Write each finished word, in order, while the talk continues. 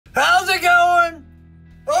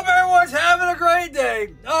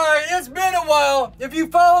Okay, alright, it's been a while. If you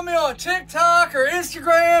follow me on TikTok or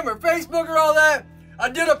Instagram or Facebook or all that, I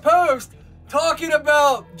did a post talking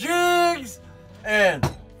about jigs and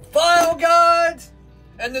file guides,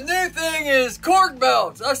 and the new thing is cork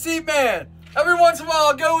belts. I see, man, every once in a while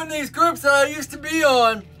I go in these groups that I used to be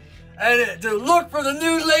on and to look for the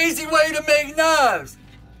new lazy way to make knives.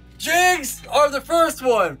 Jigs are the first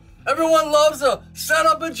one. Everyone loves to set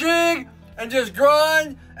up a jig and just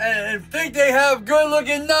grind and think they have good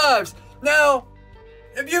looking knives. Now,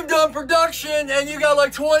 if you've done production and you got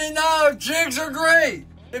like 20 knives, jigs are great.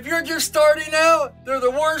 If you're just starting out, they're the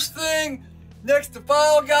worst thing next to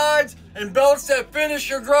file guides and belts that finish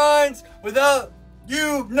your grinds without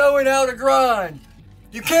you knowing how to grind.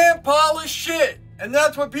 You can't polish shit, and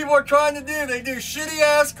that's what people are trying to do. They do shitty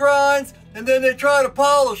ass grinds and then they try to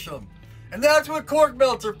polish them. And that's what cork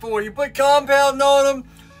belts are for. You put compound on them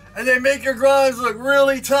and they make your grinds look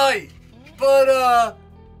really tight. But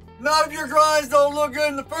not if your grinds don't look good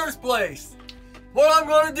in the first place. What I'm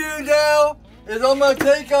gonna do now is I'm gonna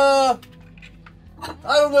take I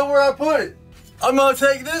don't know where I put it. I'm gonna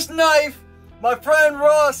take this knife. My friend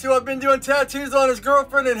Ross, who I've been doing tattoos on his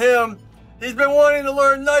girlfriend and him, he's been wanting to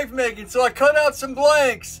learn knife making, so I cut out some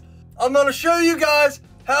blanks. I'm gonna show you guys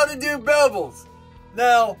how to do bevels.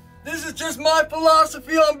 Now, this is just my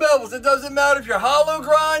philosophy on bevels. It doesn't matter if you're hollow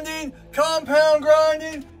grinding, compound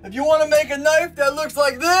grinding. If you want to make a knife that looks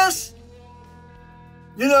like this,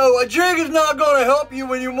 you know, a jig is not going to help you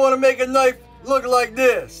when you want to make a knife look like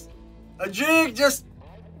this. A jig just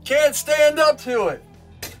can't stand up to it.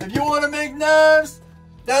 If you want to make knives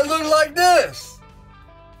that look like this,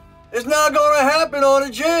 it's not going to happen on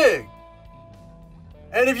a jig.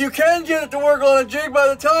 And if you can get it to work on a jig, by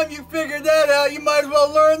the time you figure that out, you might as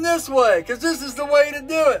well learn this way, because this is the way to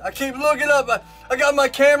do it. I keep looking up. I got my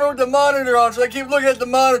camera with the monitor on, so I keep looking at the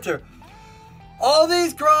monitor. All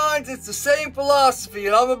these grinds, it's the same philosophy,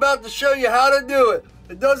 and I'm about to show you how to do it.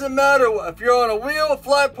 It doesn't matter if you're on a wheel, a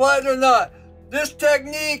flat plate, or not. This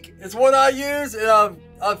technique is what I use, and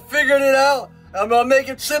I've figured it out. I'm going to make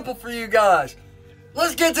it simple for you guys.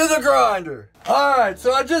 Let's get to the grinder. All right,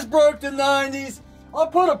 so I just broke the 90s. I'll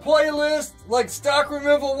put a playlist like Stock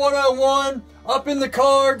Removal 101 up in the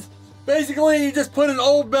cards. Basically, you just put an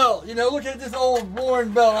old belt. You know, look at this old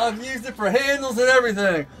worn belt. I've used it for handles and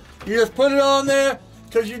everything. You just put it on there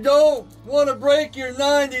because you don't want to break your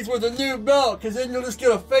 90s with a new belt, because then you'll just get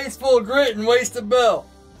a face full of grit and waste the belt.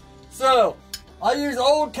 So, I use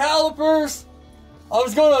old calipers. I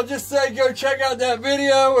was going to just say go check out that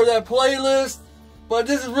video or that playlist, but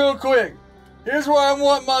this is real quick. Here's where I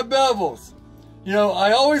want my bevels. You know,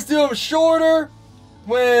 I always do them shorter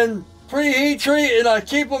when pre-heat treat, and I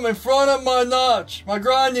keep them in front of my notch, my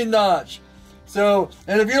grinding notch. So,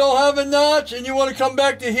 and if you don't have a notch and you want to come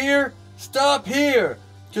back to here, stop here.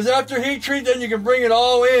 Because after heat treat, then you can bring it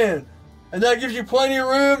all in. And that gives you plenty of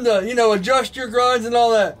room to, you know, adjust your grinds and all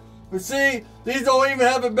that. But see, these don't even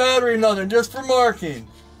have a battery or nothing, just for marking.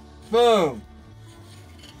 Boom.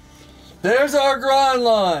 There's our grind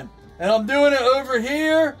line. And I'm doing it over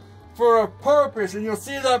here for a purpose, and you'll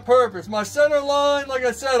see that purpose. My center line, like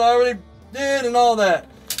I said, I already did and all that.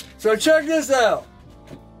 So check this out.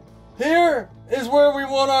 Here is where we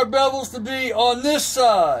want our bevels to be on this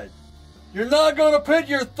side. You're not going to put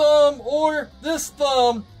your thumb or this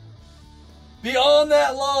thumb beyond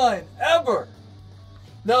that line, ever.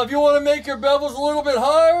 Now, if you want to make your bevels a little bit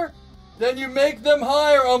higher, then you make them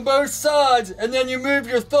higher on both sides, and then you move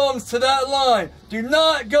your thumbs to that line. Do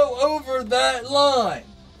not go over that line.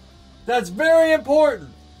 That's very important.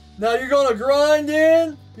 Now you're going to grind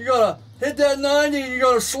in, you're going to hit that 90, and you're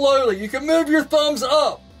going to slowly. You can move your thumbs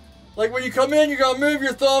up. Like when you come in, you're going to move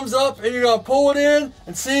your thumbs up and you're going to pull it in,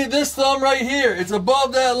 and see this thumb right here, it's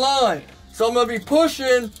above that line. So I'm going to be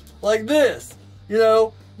pushing like this. You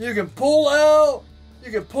know, you can pull out,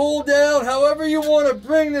 you can pull down, however you want to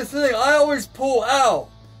bring this thing. I always pull out,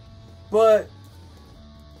 but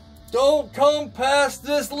don't come past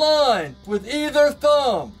this line with either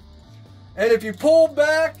thumb. And if you pull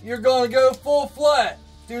back, you're going to go full flat.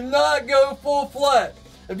 Do not go full flat.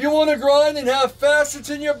 If you want to grind and have facets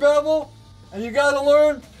in your bevel, and you got to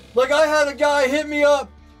learn, like I had a guy hit me up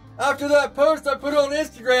after that post I put on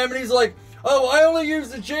Instagram, and he's like, oh, I only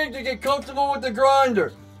use the jig to get comfortable with the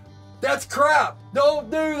grinder. That's crap. Don't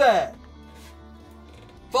do that.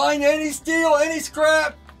 Find any steel, any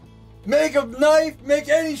scrap, make a knife, make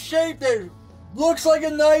any shape that looks like a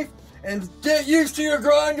knife, and get used to your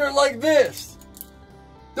grinder like this.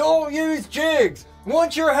 Don't use jigs.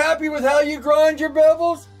 Once you're happy with how you grind your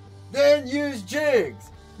bevels, then use jigs.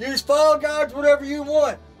 Use file guides, whatever you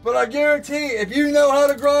want. But I guarantee if you know how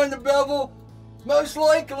to grind a bevel, most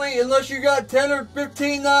likely, unless you got 10 or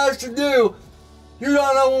 15 knives to do, you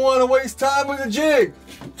don't want to waste time with a jig.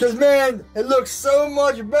 Because, man, it looks so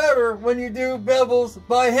much better when you do bevels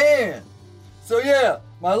by hand. So, yeah,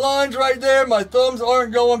 my line's right there. My thumbs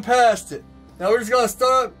aren't going past it. Now, we're just going to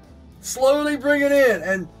start slowly bringing it in.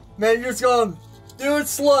 And, man, you're just going to do it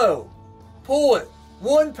slow. Pull it.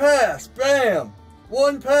 One pass. Bam.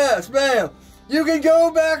 One pass. Bam. You can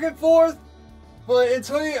go back and forth. But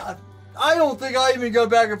until you... I don't think I even go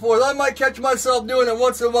back and forth. I might catch myself doing it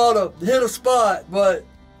once in a while to hit a spot, but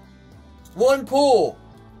one pull,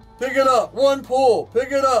 pick it up, one pull,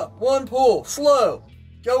 pick it up, one pull, slow,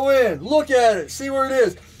 go in, look at it, see where it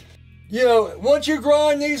is. You know, once you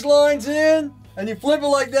grind these lines in and you flip it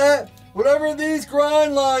like that, whatever these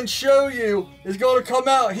grind lines show you is going to come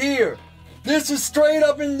out here. This is straight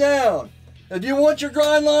up and down. If you want your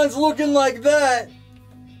grind lines looking like that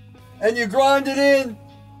and you grind it in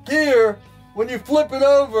here, when you flip it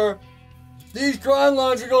over, these grind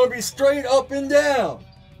lines are going to be straight up and down.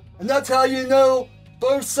 And that's how you know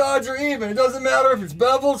both sides are even. It doesn't matter if it's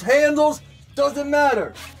bevels, handles, doesn't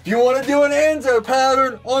matter. If you want to do an Enzo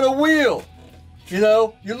pattern on a wheel, you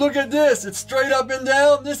know, you look at this, it's straight up and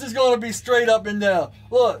down. This is going to be straight up and down.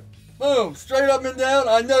 Look, boom, straight up and down.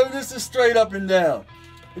 I know this is straight up and down.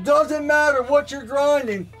 It doesn't matter what you're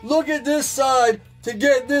grinding. Look at this side to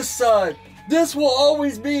get this side. This will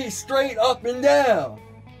always be straight up and down.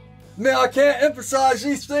 Man, I can't emphasize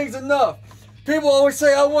these things enough. People always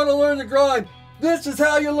say, I want to learn to grind. This is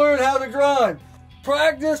how you learn how to grind.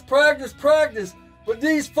 Practice, practice, practice. But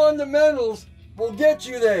these fundamentals will get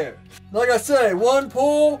you there. Like I say, one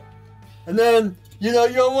pull, and then, you know,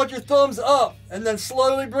 you don't want your thumbs up, and then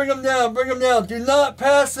slowly bring them down, bring them down. Do not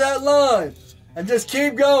pass that line. And just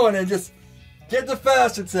keep going and just get the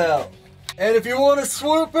facets out. And if you want to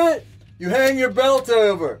swoop it, you hang your belt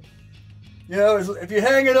over. You know, if you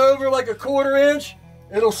hang it over like a 1/4 inch,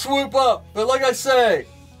 it'll swoop up. But like I say,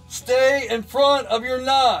 stay in front of your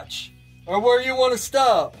notch or where you want to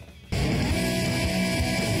stop.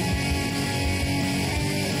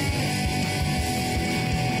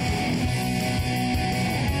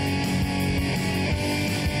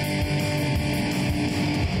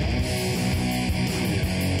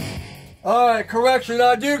 Alright, correction,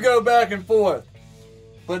 I do go back and forth.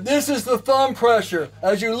 But this is the thumb pressure.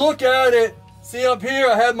 As you look at it, see up here,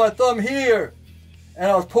 I had my thumb here, and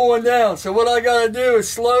I was pulling down. So what I gotta do is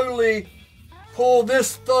slowly pull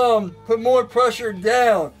this thumb, put more pressure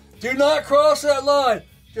down. Do not cross that line.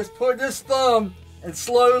 Just put this thumb and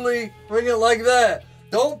slowly bring it like that.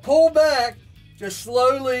 Don't pull back, just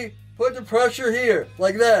slowly put the pressure here,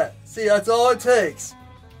 like that. See, that's all it takes.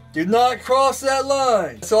 Do not cross that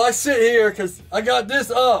line. So I sit here because I got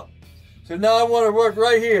this up. So now I want to work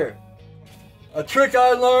right here. A trick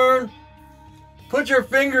I learned, put your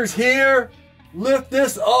fingers here, lift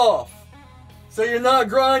this off. So you're not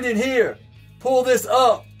grinding here. Pull this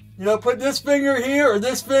up. You know, put this finger here or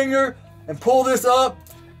this finger and pull this up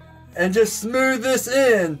and just smooth this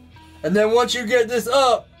in. And then once you get this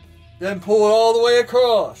up, then pull it all the way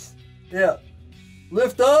across. Yeah.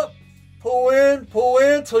 Lift up, pull in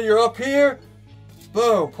till you're up here.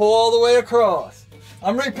 Boom, pull all the way across.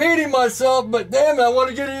 I'm repeating myself, but damn it, I want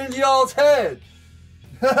to get it into y'all's head.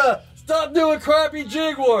 Stop doing crappy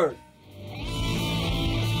jig work.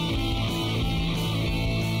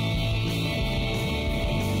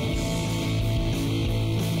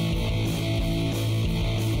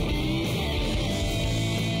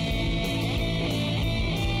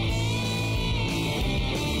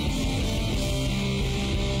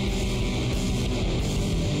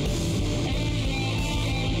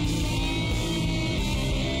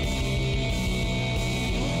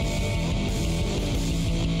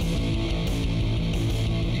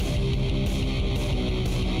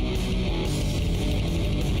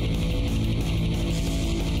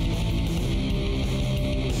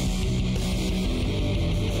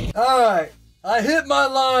 Alright, I hit my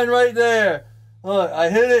line right there. Look, I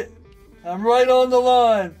hit it. I'm right on the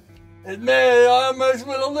line. And man, I almost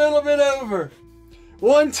went a little bit over.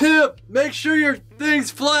 One tip, make sure your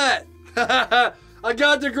thing's flat. I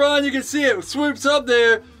got the grind, you can see it swoops up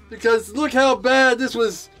there because look how bad this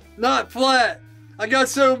was not flat. I got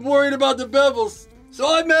so worried about the bevels,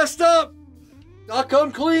 so I messed up. I'll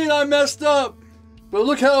come clean, I messed up. But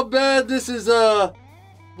look how bad this is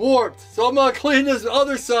warped. So I'm gonna clean this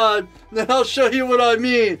other side, and then I'll show you what I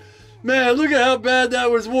mean. Man, look at how bad that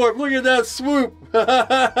was warped. Look at that swoop.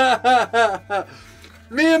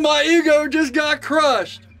 Me and my ego just got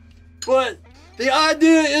crushed. But the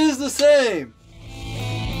idea is the same.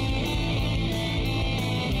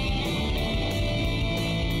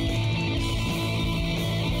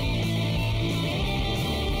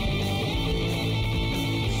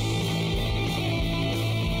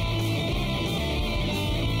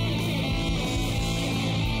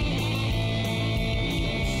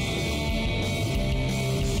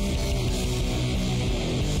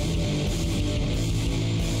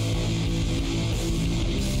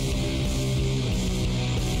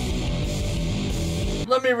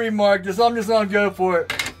 let me remark this. I'm just gonna go for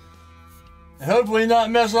it. And hopefully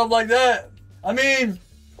not mess up like that. I mean,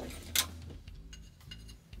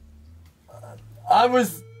 I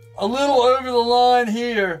was a little over the line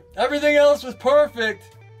here. Everything else was perfect.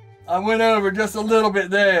 I went over just a little bit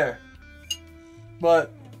there.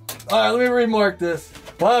 But, alright, let me remark this.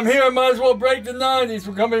 While I'm here, I might as well break the 90s.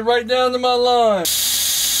 We're coming right down to my line.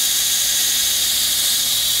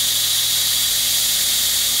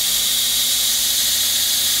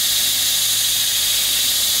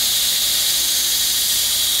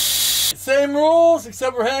 Same rules,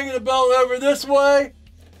 except we're hanging the belt over this way.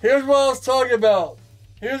 Here's what I was talking about.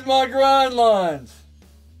 Here's my grind lines.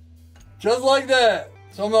 Just like that.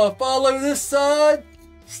 So I'm going to follow this side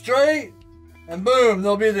straight, and boom,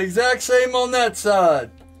 they'll be the exact same on that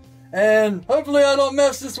side. And hopefully I don't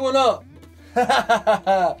mess this one up.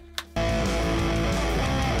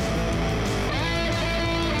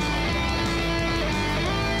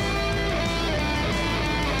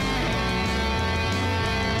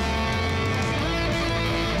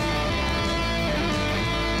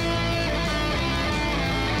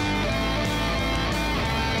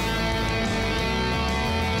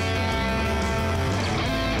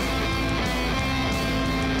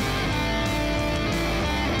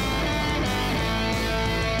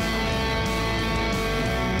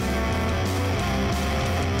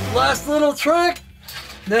 Last little trick,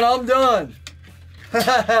 then I'm done.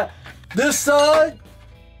 This side,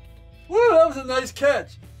 woo, that was a nice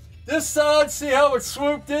catch. This side, see how it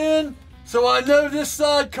swooped in? So I know this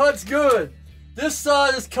side cuts good. This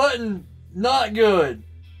side is cutting not good.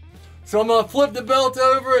 So I'm gonna flip the belt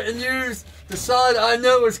over and use the side I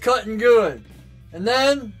know is cutting good. And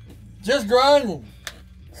then, just grinding.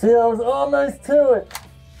 See, I was almost to it.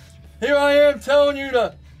 Here I am telling you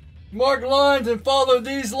to mark lines and follow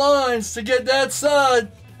these lines to get that side,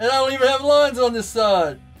 and I don't even have lines on this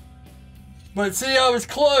side. But see, I was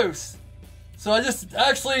close. So I just,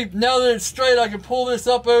 actually, now that it's straight, I can pull this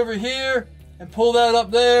up over here and pull that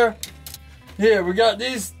up there. Here, we got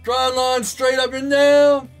these grind lines straight up and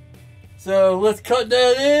down. So let's cut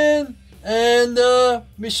that in, and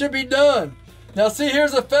we should be done. Now see,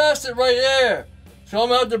 here's a facet right there. So I'm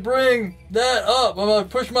going to have to bring that up. I'm going to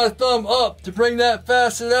push my thumb up to bring that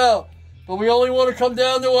facet out. But we only want to come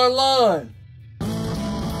down to our line.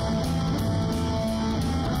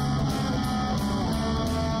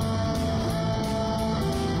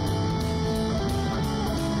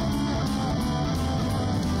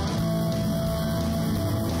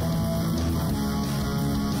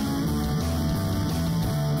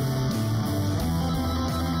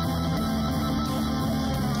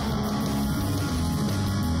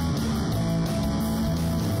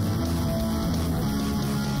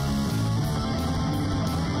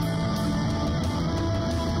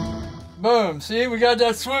 Boom, see, we got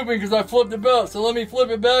that swooping because I flipped the belt. So let me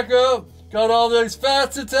flip it back up. Got all those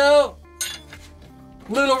facets out.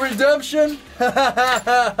 Little redemption.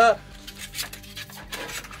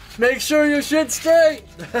 Make sure your shit's straight.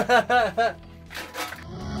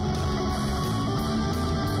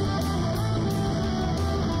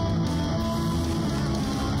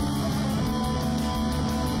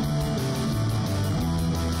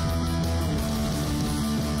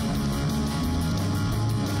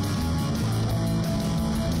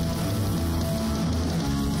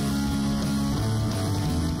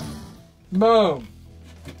 Boom.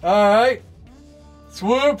 Alright.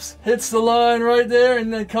 Swoops, hits the line right there,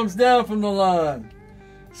 and then comes down from the line.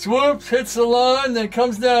 Swoops, hits the line, then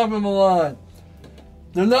comes down from the line.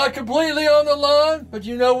 They're not completely on the line, but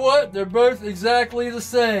you know what? They're both exactly the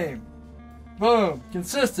same. Boom.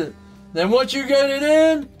 Consistent. Then once you get it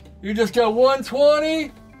in, you just go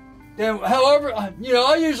 120. And however, you know,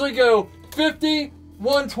 I usually go 50,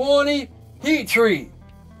 120, heat treat.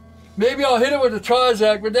 Maybe I'll hit it with a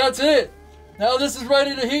Trizac, but that's it. Now this is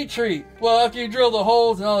ready to heat treat. Well, after you drill the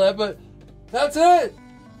holes and all that, but that's it.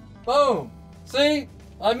 Boom. See?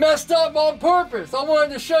 I messed up on purpose. I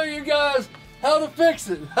wanted to show you guys how to fix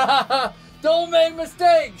it. Don't make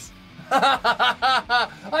mistakes.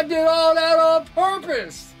 I did all that on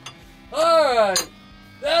purpose. Alright.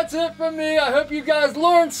 That's it for me. I hope you guys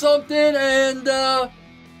learned something, and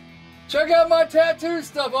check out my tattoo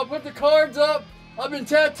stuff. I'll put the cards up. I've been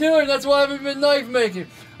tattooing, that's why I haven't been knife making.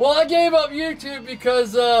 Well, I gave up YouTube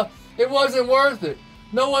because it wasn't worth it.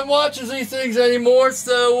 No one watches these things anymore,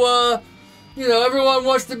 so, you know, everyone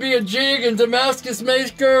wants to be a jig and Damascus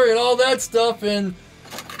maker and all that stuff, and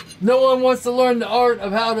no one wants to learn the art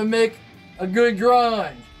of how to make a good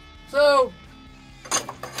grind. So,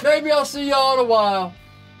 maybe I'll see y'all in a while.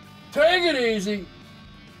 Take it easy.